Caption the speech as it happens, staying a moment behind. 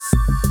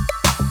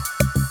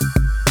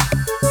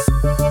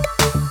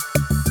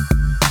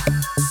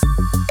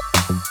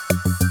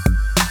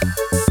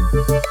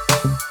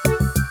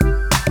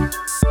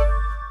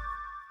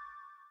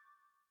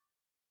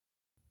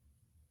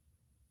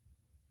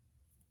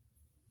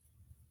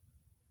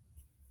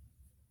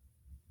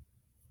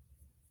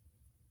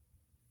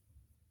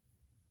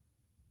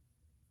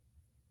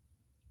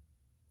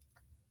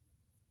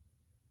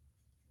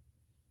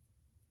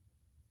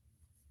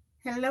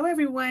Hello,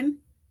 everyone.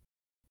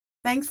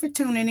 Thanks for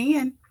tuning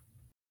in.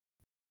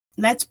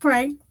 Let's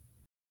pray.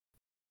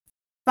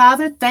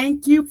 Father,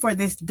 thank you for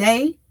this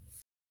day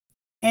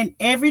and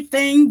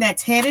everything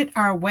that's headed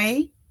our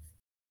way.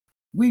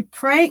 We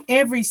pray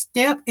every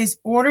step is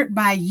ordered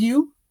by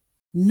you.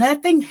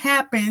 Nothing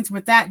happens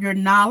without your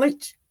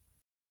knowledge.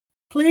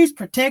 Please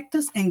protect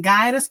us and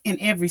guide us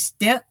in every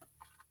step.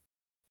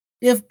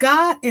 If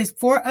God is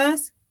for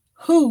us,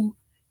 who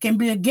can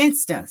be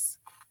against us?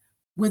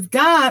 With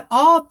God,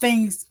 all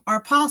things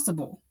are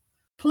possible.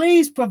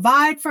 Please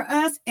provide for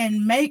us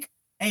and make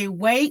a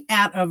way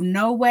out of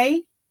no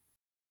way.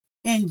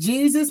 In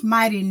Jesus'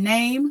 mighty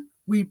name,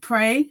 we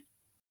pray.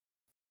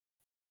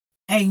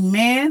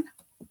 Amen.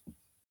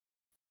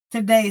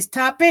 Today's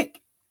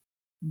topic,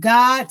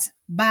 God's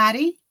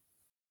body.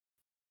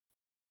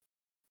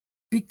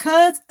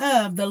 Because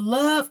of the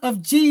love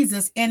of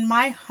Jesus in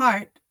my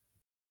heart,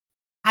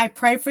 I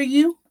pray for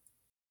you.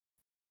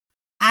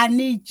 I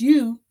need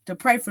you to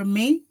pray for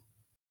me.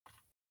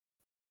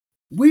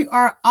 We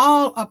are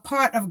all a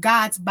part of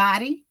God's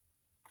body.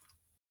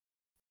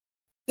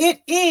 It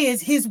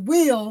is his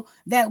will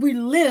that we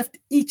lift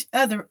each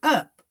other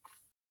up.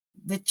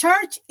 The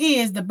church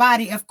is the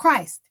body of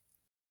Christ.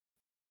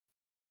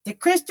 The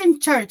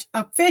Christian church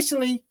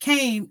officially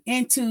came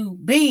into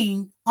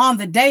being on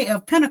the day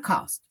of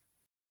Pentecost,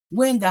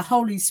 when the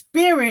Holy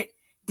Spirit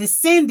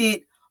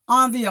descended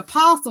on the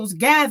apostles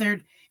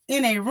gathered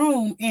in a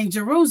room in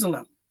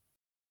Jerusalem.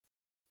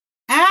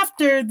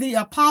 After the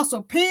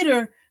apostle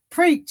Peter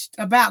preached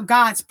about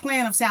God's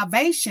plan of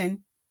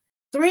salvation,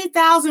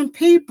 3,000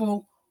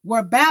 people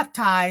were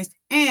baptized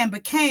and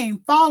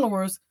became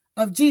followers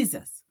of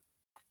Jesus.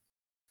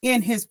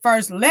 In his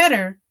first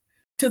letter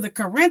to the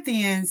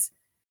Corinthians,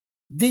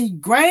 the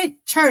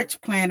great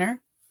church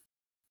planner,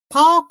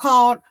 Paul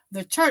called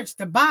the church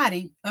the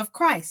body of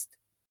Christ,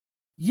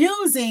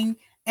 using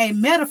a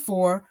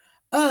metaphor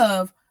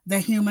of the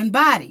human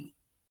body.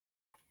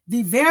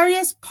 The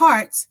various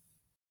parts,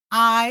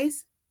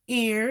 eyes,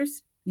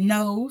 ears,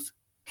 nose,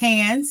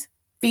 hands,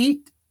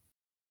 feet,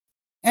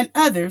 and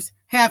others,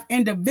 have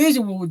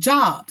individual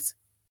jobs.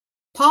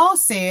 Paul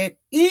said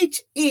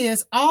each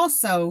is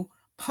also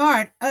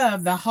part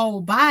of the whole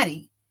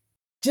body,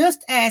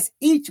 just as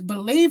each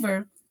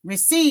believer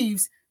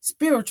receives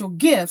spiritual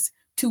gifts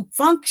to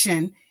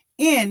function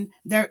in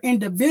their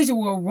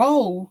individual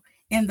role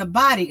in the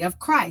body of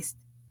Christ,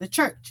 the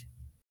church.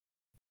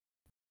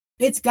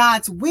 It's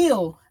God's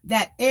will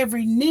that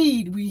every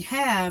need we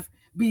have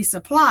be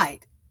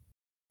supplied.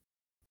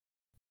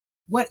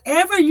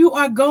 Whatever you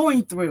are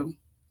going through,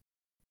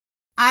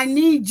 I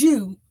need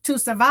you to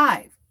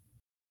survive.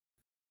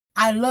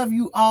 I love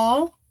you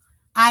all.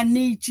 I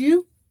need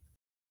you.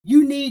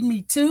 You need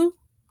me too.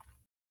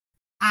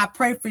 I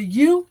pray for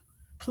you.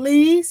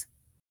 Please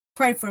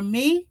pray for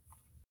me.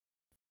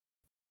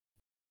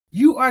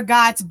 You are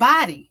God's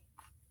body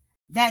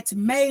that's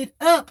made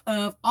up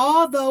of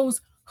all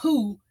those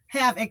who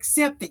have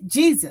accepted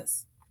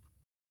Jesus.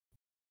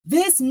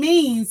 This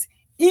means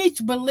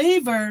each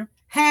believer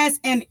has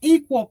an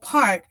equal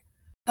part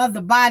of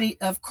the body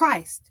of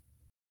Christ.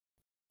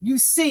 You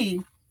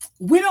see,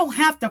 we don't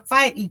have to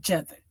fight each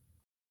other.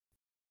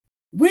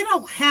 We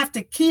don't have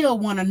to kill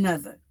one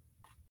another.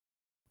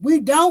 We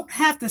don't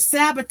have to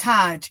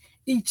sabotage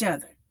each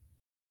other.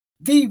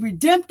 The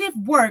redemptive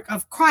work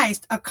of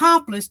Christ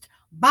accomplished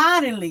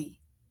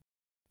bodily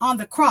on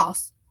the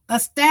cross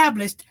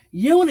established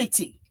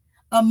unity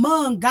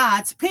among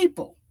God's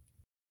people.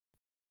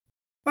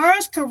 1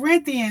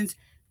 Corinthians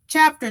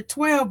chapter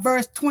 12,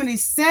 verse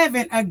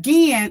 27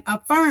 again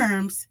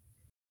affirms,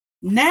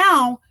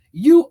 now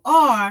you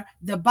are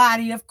the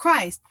body of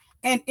Christ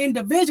and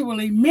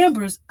individually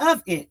members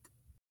of it.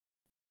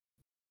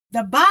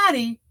 The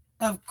body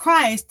of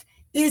Christ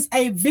is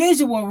a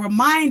visual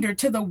reminder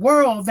to the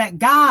world that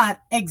God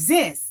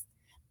exists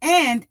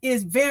and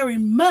is very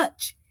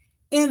much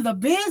in the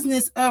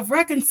business of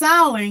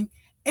reconciling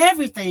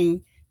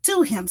everything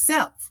to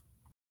himself.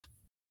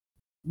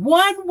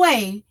 One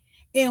way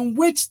in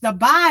which the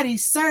body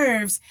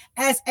serves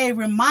as a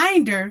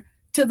reminder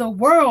to the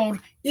world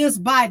is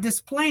by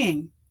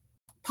displaying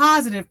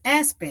positive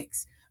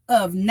aspects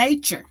of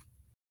nature,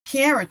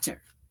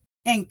 character,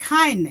 and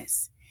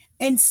kindness,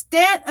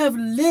 instead of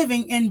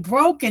living in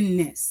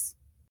brokenness,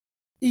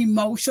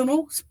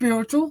 emotional,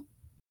 spiritual,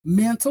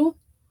 mental,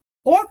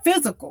 or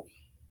physical.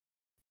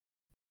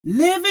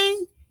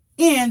 Living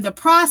in the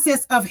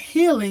process of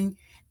healing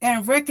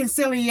and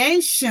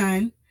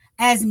reconciliation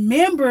as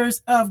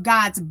members of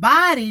God's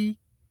body,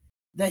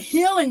 the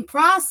healing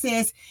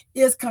process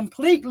is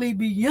completely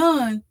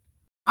beyond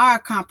our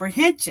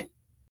comprehension.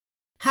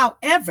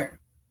 However,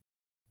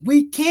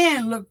 we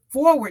can look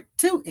forward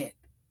to it.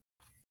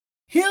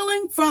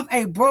 Healing from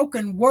a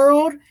broken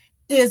world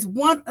is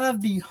one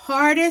of the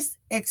hardest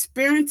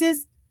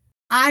experiences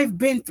I've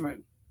been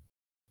through.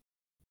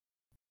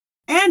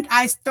 And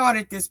I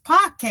started this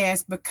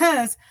podcast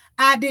because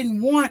I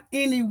didn't want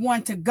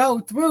anyone to go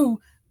through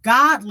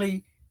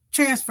godly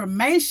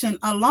transformation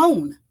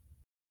alone.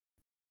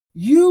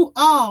 You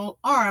all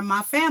are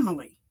my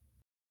family.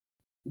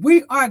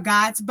 We are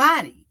God's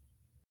body.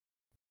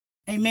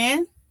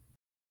 Amen.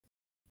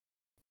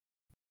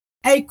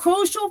 A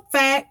crucial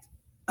fact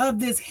of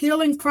this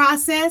healing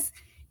process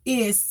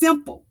is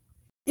simple.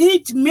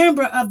 Each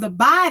member of the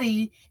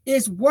body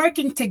is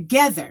working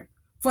together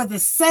for the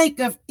sake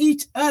of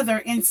each other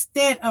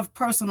instead of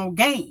personal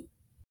gain.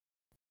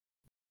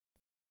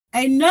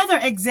 Another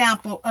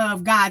example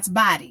of God's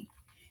body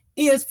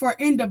is for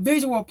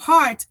individual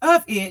parts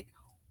of it,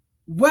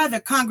 whether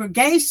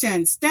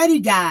congregations, study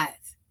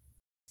guides,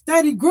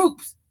 study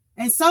groups,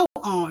 and so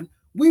on.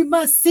 We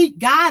must seek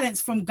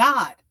guidance from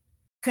God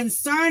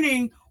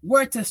concerning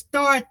where to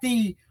start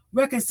the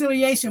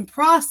reconciliation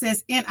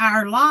process in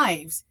our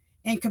lives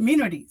and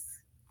communities.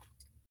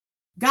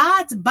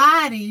 God's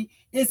body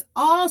is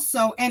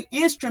also an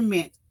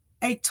instrument,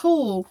 a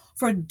tool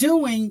for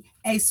doing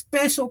a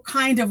special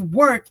kind of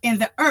work in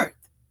the earth.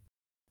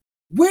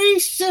 We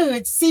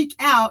should seek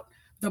out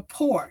the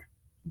poor,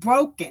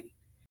 broken,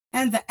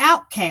 and the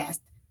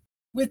outcast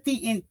with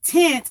the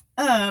intent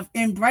of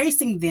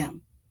embracing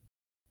them.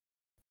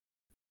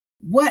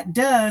 What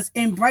does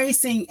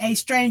embracing a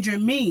stranger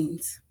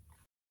means?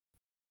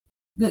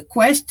 Good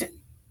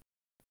question.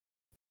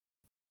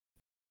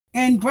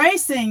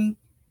 Embracing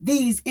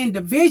these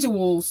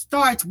individuals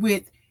starts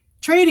with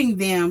treating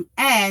them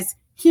as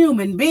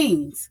human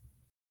beings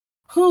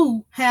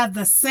who have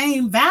the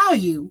same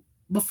value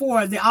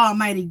before the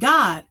Almighty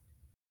God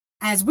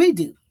as we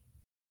do.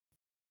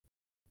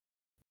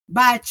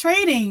 By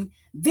treating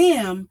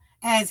them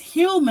as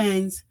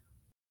humans,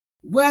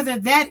 whether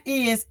that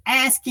is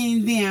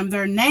asking them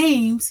their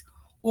names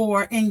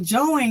or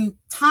enjoying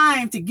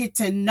time to get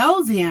to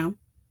know them,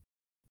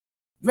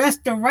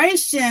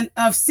 restoration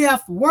of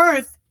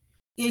self-worth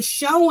is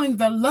showing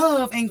the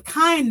love and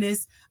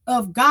kindness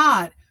of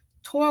God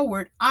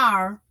toward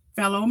our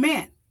fellow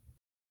men.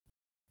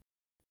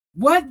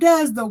 What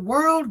does the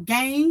world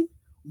gain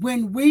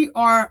when we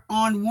are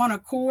on one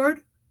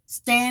accord,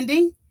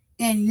 standing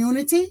in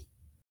unity,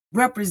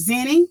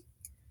 representing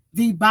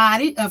the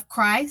body of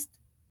Christ?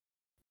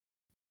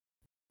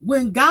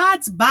 When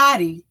God's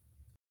body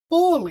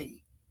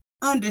fully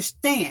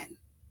understands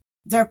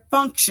their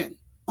function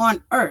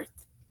on earth,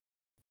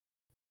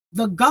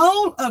 the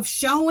goal of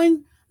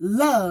showing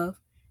love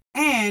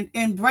and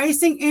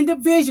embracing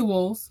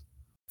individuals,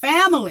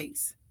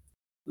 families,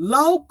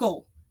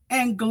 local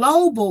and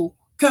global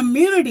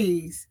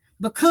communities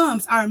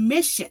becomes our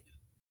mission.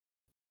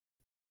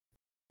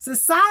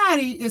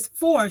 Society is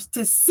forced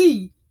to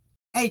see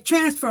a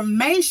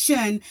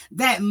transformation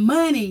that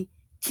money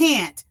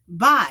can't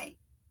buy.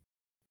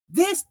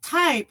 This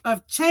type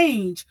of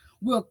change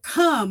will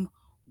come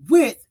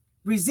with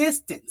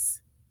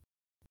resistance.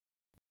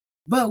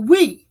 But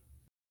we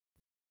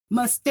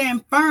must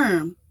stand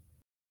firm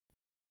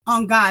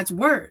on God's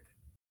word.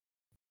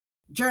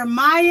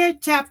 Jeremiah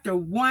chapter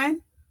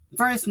 1,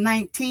 verse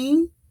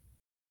 19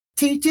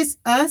 teaches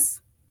us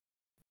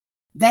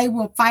they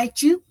will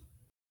fight you,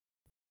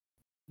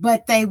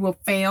 but they will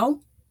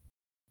fail.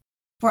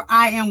 For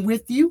I am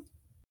with you,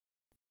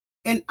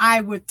 and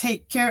I will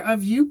take care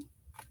of you.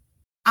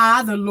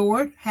 I, the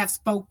Lord, have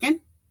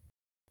spoken.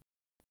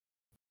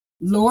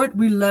 Lord,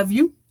 we love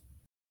you.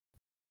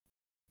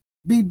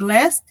 Be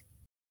blessed.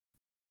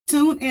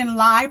 Tune in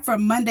live for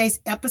Monday's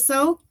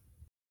episode.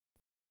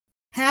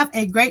 Have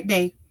a great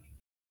day.